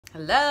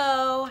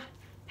Hello,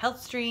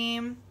 Health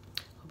Stream.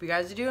 Hope you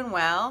guys are doing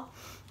well.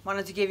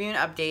 Wanted to give you an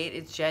update.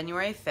 It's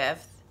January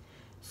 5th.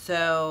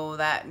 So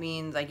that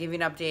means I give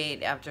you an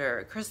update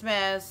after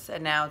Christmas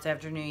and now it's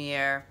after New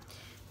Year.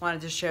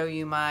 Wanted to show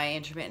you my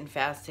intermittent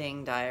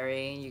fasting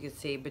diary. You can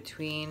see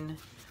between,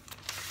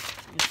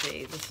 let's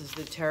see, this is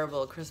the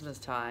terrible Christmas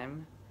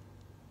time.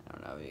 I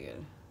don't know if you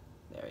could,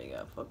 there you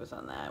go, focus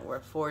on that. We're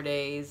 4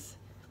 days.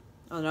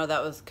 Oh no,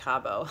 that was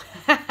Cabo.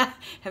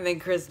 And then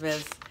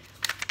Christmas.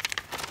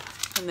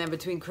 And then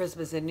between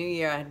Christmas and New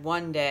Year, I had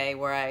 1 day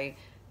where I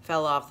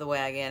fell off the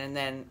wagon and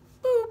then,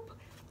 boop,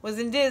 was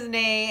in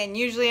Disney. And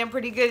usually I'm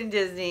pretty good in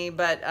Disney,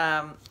 but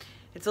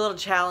it's a little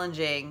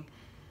challenging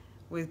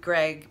with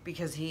Greg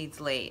because he eats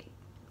late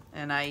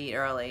and I eat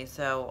early.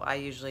 So I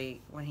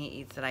usually, when he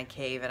eats, then I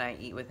cave and I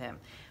eat with him.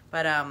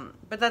 But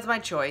that's my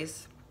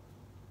choice.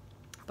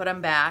 But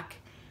I'm back,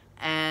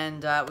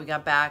 and we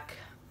got back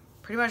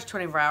pretty much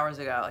 24 hours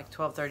ago, like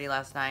 12:30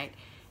 last night.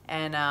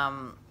 And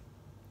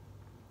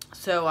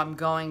so I'm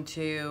going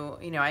to,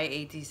 I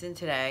ate decent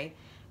today,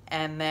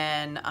 and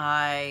then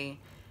I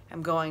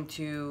am going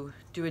to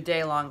do a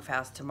day-long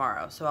fast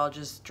tomorrow. So I'll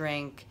just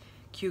drink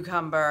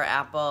cucumber,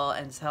 apple,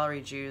 and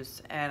celery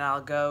juice, and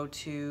I'll go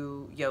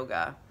to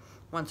yoga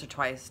once or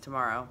twice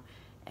tomorrow,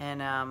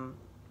 and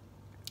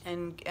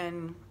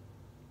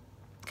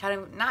kind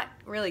of not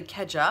really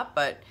catch up,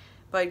 but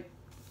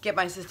get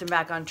my system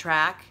back on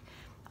track.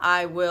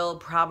 I will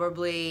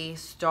probably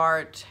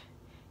start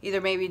either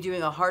maybe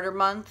doing a harder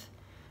month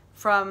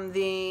from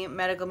the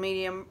medical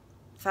medium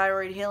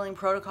thyroid healing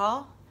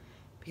protocol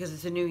because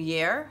it's a new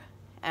year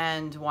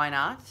and why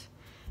not,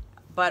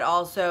 but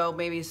also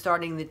maybe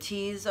starting the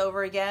teas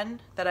over again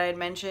that I had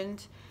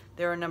mentioned.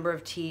 There are a number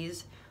of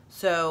teas,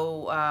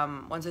 so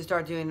once I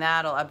start doing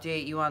that, I'll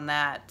update you on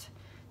that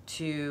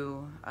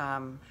to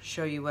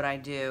show you what I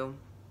do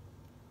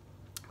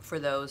for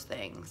those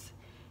things.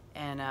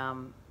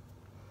 And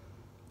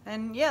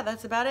yeah,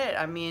 that's about it.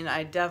 I mean,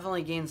 I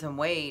definitely gained some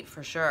weight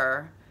for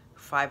sure.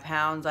 5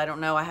 pounds. I don't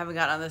know. I haven't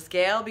gotten on the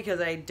scale because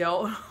I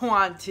don't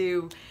want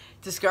to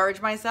discourage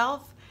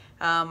myself.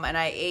 And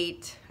I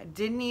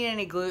didn't eat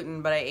any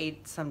gluten, but I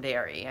ate some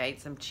dairy. I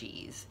ate some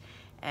cheese.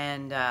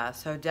 And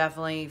so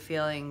definitely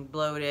feeling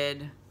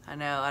bloated. I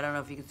don't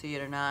know if you can see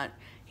it or not.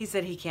 He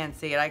said he can't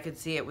see it. I could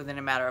see it within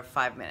a matter of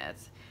 5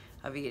 minutes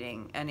of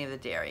eating any of the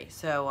dairy.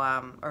 So,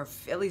 or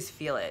at least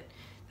feel it,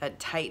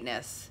 that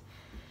tightness.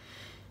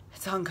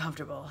 It's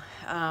uncomfortable.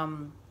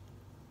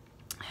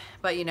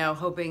 But,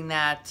 hoping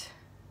that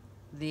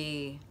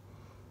the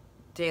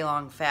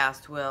day-long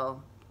fast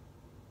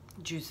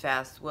juice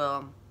fast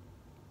will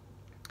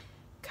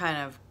kind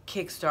of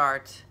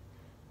kickstart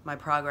my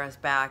progress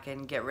back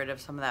and get rid of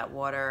some of that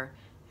water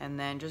and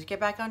then just get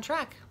back on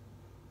track.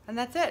 And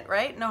that's it,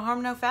 right? No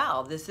harm, no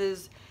foul. This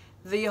is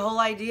the whole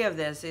idea of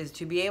this, is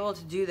to be able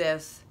to do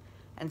this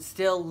and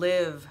still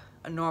live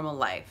a normal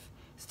life,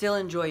 still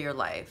enjoy your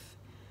life.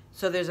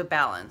 So there's a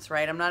balance,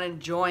 right? I'm not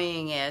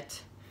enjoying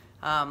it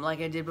like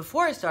I did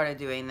before I started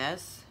doing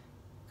this,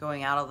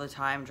 going out all the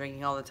time,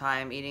 drinking all the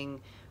time, eating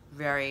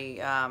very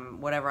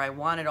whatever I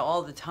wanted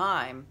all the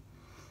time.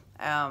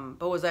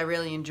 But was I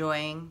really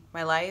enjoying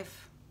my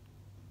life?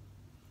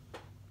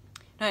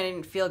 No, I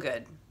didn't feel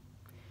good.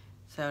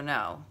 So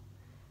no.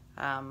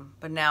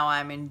 But now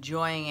I'm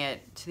enjoying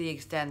it to the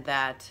extent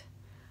that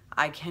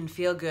I can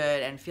feel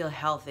good and feel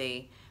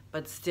healthy,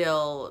 but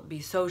still be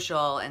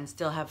social and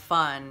still have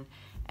fun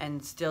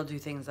and still do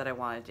things that I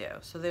want to do.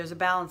 So there's a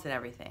balance in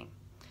everything.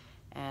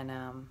 And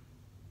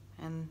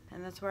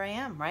that's where I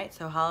am, right?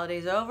 So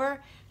holiday's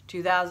over.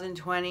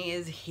 2020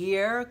 is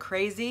here,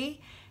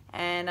 crazy.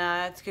 And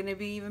it's going to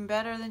be even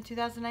better than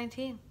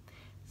 2019.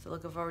 So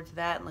looking forward to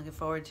that and looking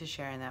forward to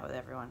sharing that with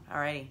everyone.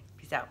 Alrighty,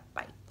 peace out.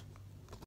 Bye.